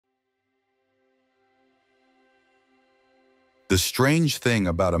The strange thing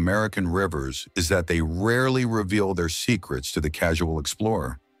about American rivers is that they rarely reveal their secrets to the casual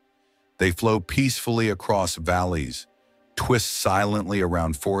explorer. They flow peacefully across valleys, twist silently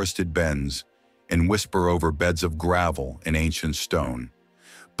around forested bends, and whisper over beds of gravel and ancient stone.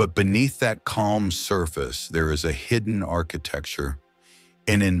 But beneath that calm surface, there is a hidden architecture,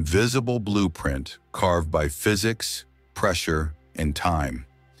 an invisible blueprint carved by physics, pressure, and time.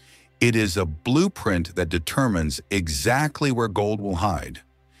 It is a blueprint that determines exactly where gold will hide.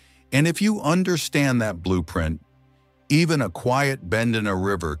 And if you understand that blueprint, even a quiet bend in a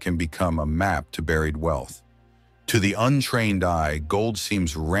river can become a map to buried wealth. To the untrained eye, gold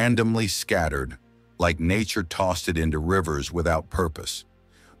seems randomly scattered, like nature tossed it into rivers without purpose.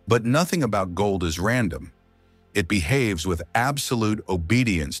 But nothing about gold is random. It behaves with absolute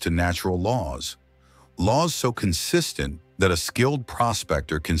obedience to natural laws. Laws so consistent that a skilled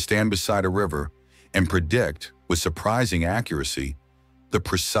prospector can stand beside a river and predict, with surprising accuracy, the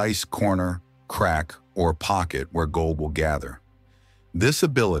precise corner, crack, or pocket where gold will gather. This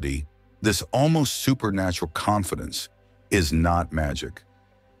ability, this almost supernatural confidence, is not magic.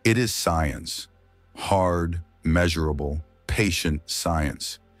 It is science. Hard, measurable, patient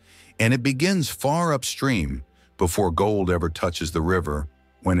science. And it begins far upstream before gold ever touches the river,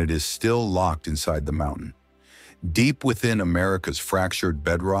 when it is still locked inside the mountain. Deep within America's fractured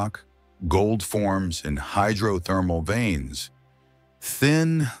bedrock, gold forms in hydrothermal veins,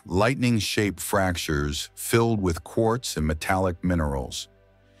 thin, lightning-shaped fractures filled with quartz and metallic minerals.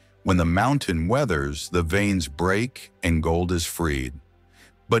 When the mountain weathers, the veins break and gold is freed.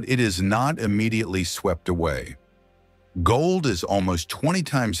 But it is not immediately swept away. Gold is almost 20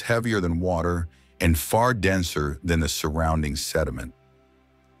 times heavier than water and far denser than the surrounding sediment.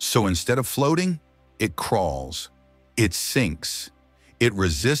 So instead of floating, it crawls, it sinks, it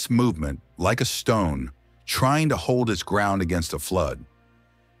resists movement like a stone, trying to hold its ground against a flood.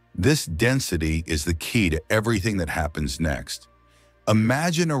 This density is the key to everything that happens next.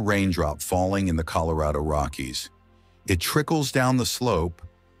 Imagine a raindrop falling in the Colorado Rockies. It trickles down the slope,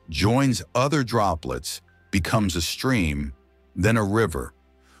 joins other droplets, becomes a stream, then a river.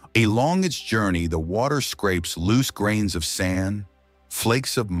 Along its journey, the water scrapes loose grains of sand,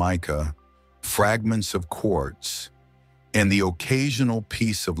 flakes of mica, fragments of quartz, and the occasional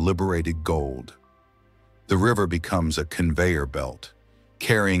piece of liberated gold. The river becomes a conveyor belt,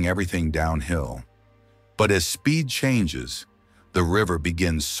 carrying everything downhill. But as speed changes, the river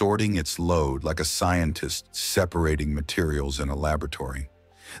begins sorting its load like a scientist separating materials in a laboratory.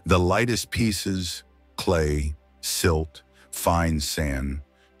 The lightest pieces, clay, silt, fine sand,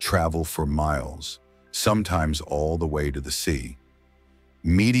 travel for miles, sometimes all the way to the sea.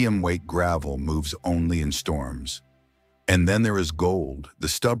 Medium-weight gravel moves only in storms. And then there is gold, the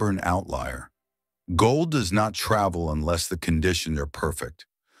stubborn outlier. Gold does not travel unless the conditions are perfect.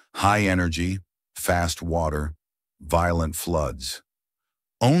 High energy, fast water, violent floods.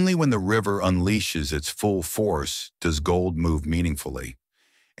 Only when the river unleashes its full force does gold move meaningfully.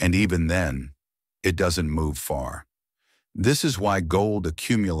 And even then, it doesn't move far. This is why gold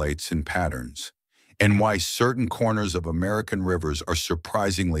accumulates in patterns, and why certain corners of American rivers are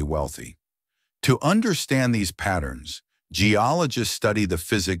surprisingly wealthy. To understand these patterns, geologists study the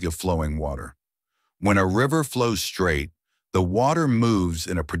physics of flowing water. When a river flows straight, the water moves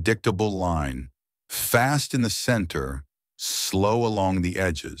in a predictable line, fast in the center, slow along the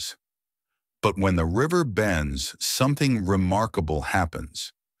edges. But when the river bends, something remarkable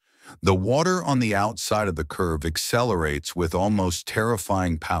happens. The water on the outside of the curve accelerates with almost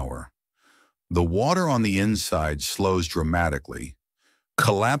terrifying power. The water on the inside slows dramatically,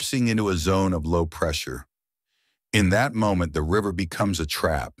 collapsing into a zone of low pressure. In that moment, the river becomes a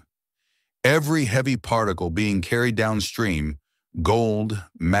trap. Every heavy particle being carried downstream, gold,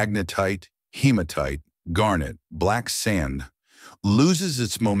 magnetite, hematite, garnet, black sand, loses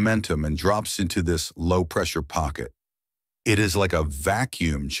its momentum and drops into this low-pressure pocket. It is like a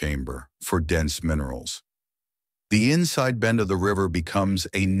vacuum chamber for dense minerals. The inside bend of the river becomes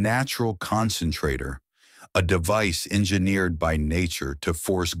a natural concentrator, a device engineered by nature to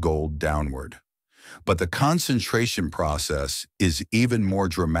force gold downward. But the concentration process is even more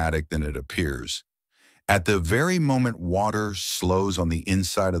dramatic than it appears. At the very moment water slows on the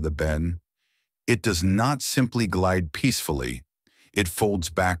inside of the bend, it does not simply glide peacefully. It folds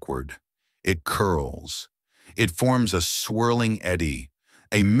backward. It curls. It forms a swirling eddy,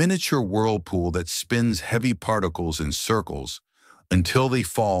 a miniature whirlpool that spins heavy particles in circles until they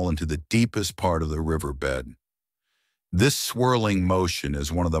fall into the deepest part of the riverbed. This swirling motion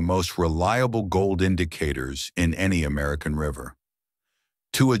is one of the most reliable gold indicators in any American river.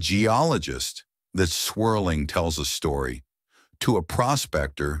 To a geologist, that swirling tells a story. To a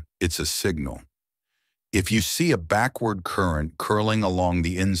prospector, it's a signal. If you see a backward current curling along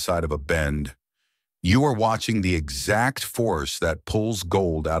the inside of a bend, you are watching the exact force that pulls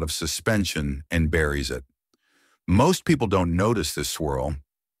gold out of suspension and buries it. Most people don't notice this swirl,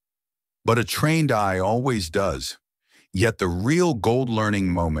 but a trained eye always does. Yet the real gold-learning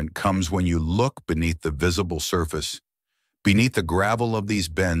moment comes when you look beneath the visible surface. Beneath the gravel of these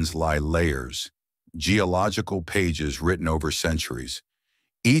bends lie layers, geological pages written over centuries.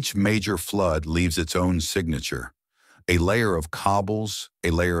 Each major flood leaves its own signature: a layer of cobbles, a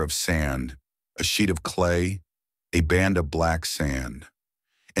layer of sand, a sheet of clay, a band of black sand.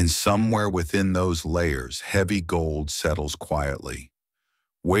 And somewhere within those layers, heavy gold settles quietly,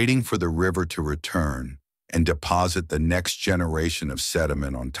 waiting for the river to return and deposit the next generation of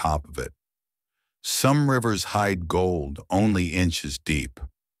sediment on top of it. Some rivers hide gold only inches deep.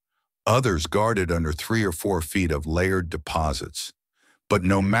 Others guard it under 3 or 4 feet of layered deposits. But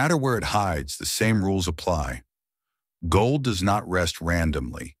no matter where it hides, the same rules apply. Gold does not rest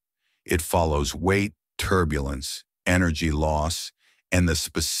randomly. It follows weight, turbulence, energy loss, and the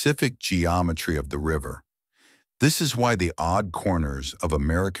specific geometry of the river. This is why the odd corners of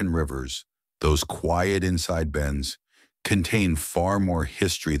American rivers, those quiet inside bends, contain far more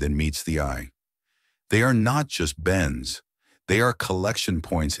history than meets the eye. They are not just bends. They are collection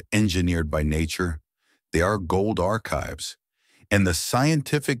points engineered by nature. They are gold archives. And the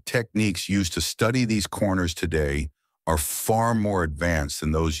scientific techniques used to study these corners today are far more advanced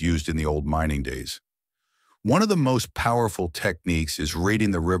than those used in the old mining days. One of the most powerful techniques is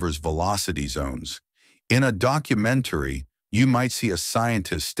reading the river's velocity zones. In a documentary, you might see a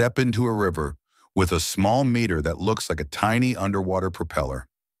scientist step into a river with a small meter that looks like a tiny underwater propeller.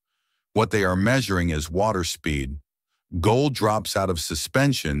 What they are measuring is water speed. Gold drops out of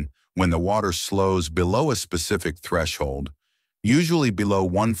suspension when the water slows below a specific threshold, usually below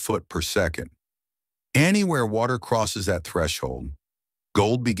 1 foot per second. Anywhere water crosses that threshold,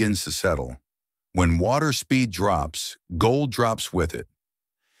 gold begins to settle. When water speed drops, gold drops with it.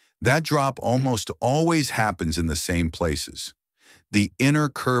 That drop almost always happens in the same places: the inner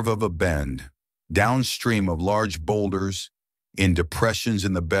curve of a bend, downstream of large boulders, in depressions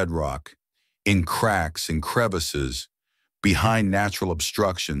in the bedrock, in cracks and crevices, behind natural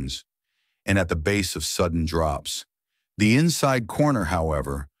obstructions, and at the base of sudden drops. The inside corner,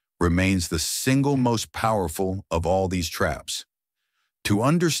 however, remains the single most powerful of all these traps. To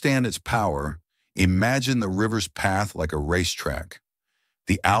understand its power, imagine the river's path like a racetrack.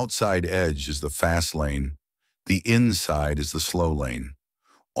 The outside edge is the fast lane. The inside is the slow lane.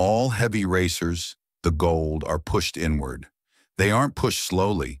 All heavy racers, the gold, are pushed inward. They aren't pushed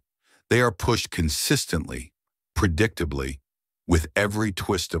slowly. They are pushed consistently, predictably, with every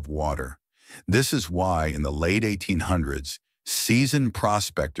twist of water. This is why in the late 1800s, seasoned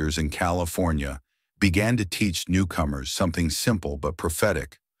prospectors in California began to teach newcomers something simple but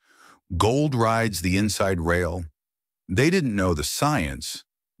prophetic. Gold rides the inside rail. They didn't know the science,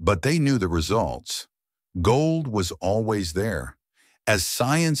 but they knew the results. Gold was always there. As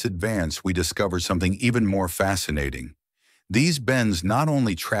science advanced, we discovered something even more fascinating. These bends not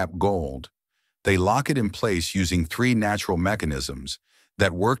only trap gold, they lock it in place using 3 natural mechanisms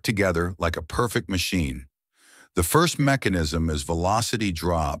that work together like a perfect machine. The first mechanism is velocity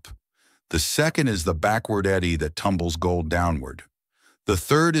drop. The second is the backward eddy that tumbles gold downward. The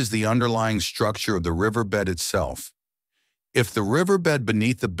third is the underlying structure of the riverbed itself. If the riverbed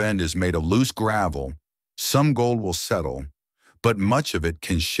beneath the bend is made of loose gravel, some gold will settle, but much of it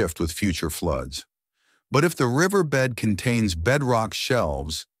can shift with future floods. But if the riverbed contains bedrock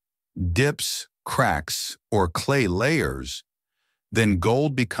shelves, dips, cracks, or clay layers, then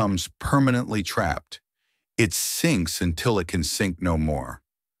gold becomes permanently trapped. It sinks until it can sink no more.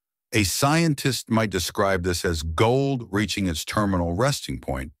 A scientist might describe this as gold reaching its terminal resting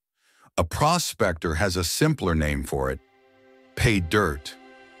point. A prospector has a simpler name for it: pay dirt.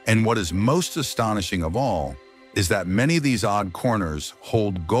 And what is most astonishing of all is that many of these odd corners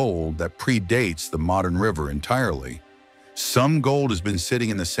hold gold that predates the modern river entirely. Some gold has been sitting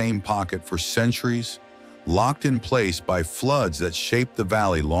in the same pocket for centuries, locked in place by floods that shaped the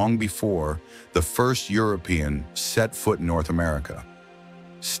valley long before the first European set foot in North America.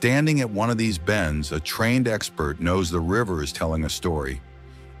 Standing at one of these bends, a trained expert knows the river is telling a story.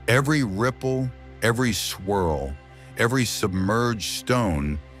 Every ripple, every swirl, every submerged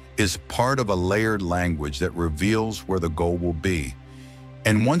stone is part of a layered language that reveals where the goal will be.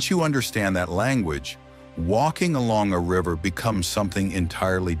 And once you understand that language, walking along a river becomes something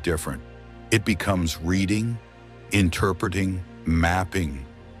entirely different. It becomes reading, interpreting, mapping.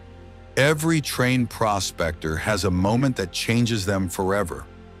 Every trained prospector has a moment that changes them forever,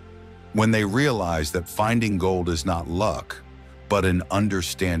 when they realize that finding gold is not luck, but an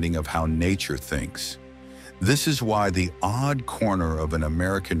understanding of how nature thinks. This is why the odd corner of an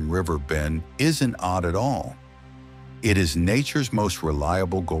American river bend isn't odd at all. It is nature's most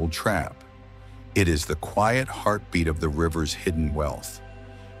reliable gold trap. It is the quiet heartbeat of the river's hidden wealth.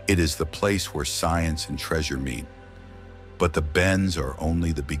 It is the place where science and treasure meet. But the bends are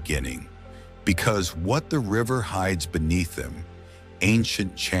only the beginning, because what the river hides beneath them,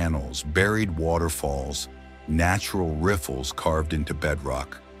 ancient channels, buried waterfalls, natural riffles carved into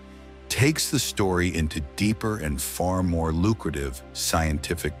bedrock, takes the story into deeper and far more lucrative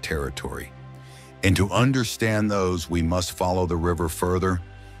scientific territory. And to understand those, we must follow the river further,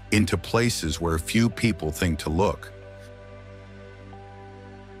 into places where few people think to look.